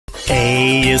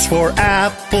A is for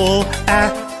apple,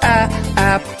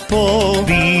 apple.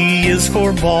 B is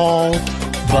for ball,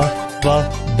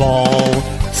 ball.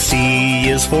 C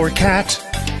is for cat,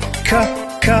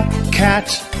 cat.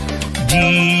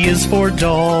 D is for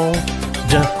doll,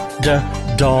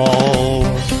 doll.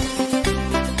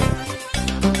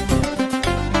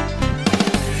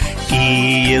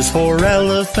 E is for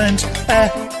elephant,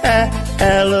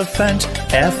 elephant.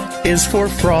 F is for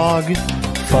frog,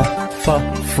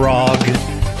 frog.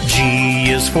 G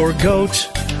is for goat,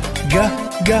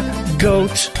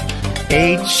 goat.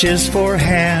 H is for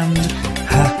hand,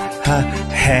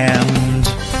 hand.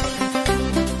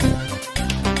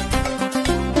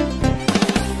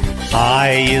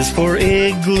 I is for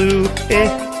igloo,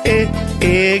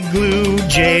 igloo.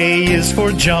 J is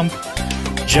for jump,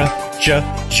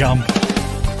 jump.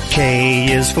 K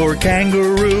is for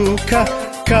kangaroo,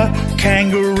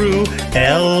 kangaroo.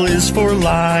 L is for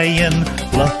lion,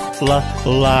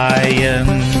 lion.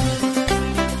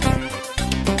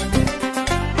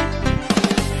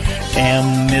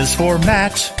 M is for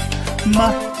mat,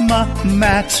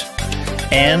 mat.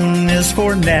 N is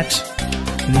for net,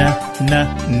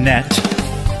 net.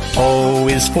 O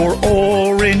is for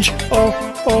orange,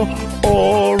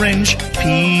 orange.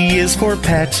 P is for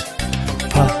pet,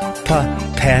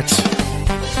 pet.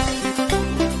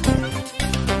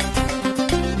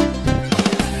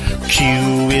 Q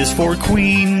is for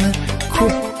queen,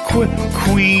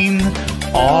 queen.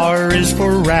 R is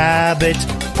for rabbit,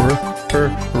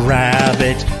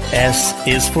 rabbit. S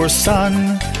is for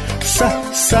sun,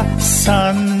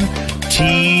 sun.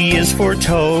 T is for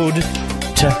toad,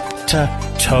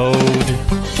 toad.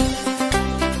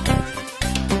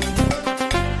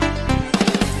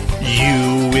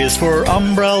 U is for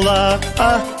umbrella,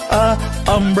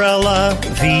 umbrella.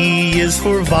 V is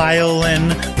for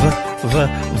violin,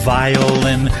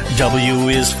 violin. W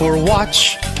is for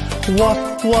watch,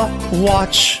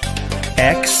 watch.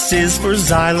 X is for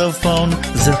xylophone,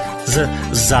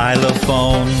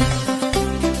 xylophone.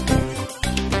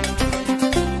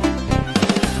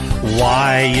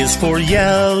 Y is for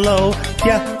yellow,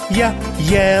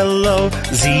 yellow.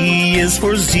 Z is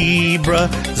for zebra,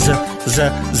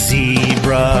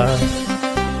 zebra.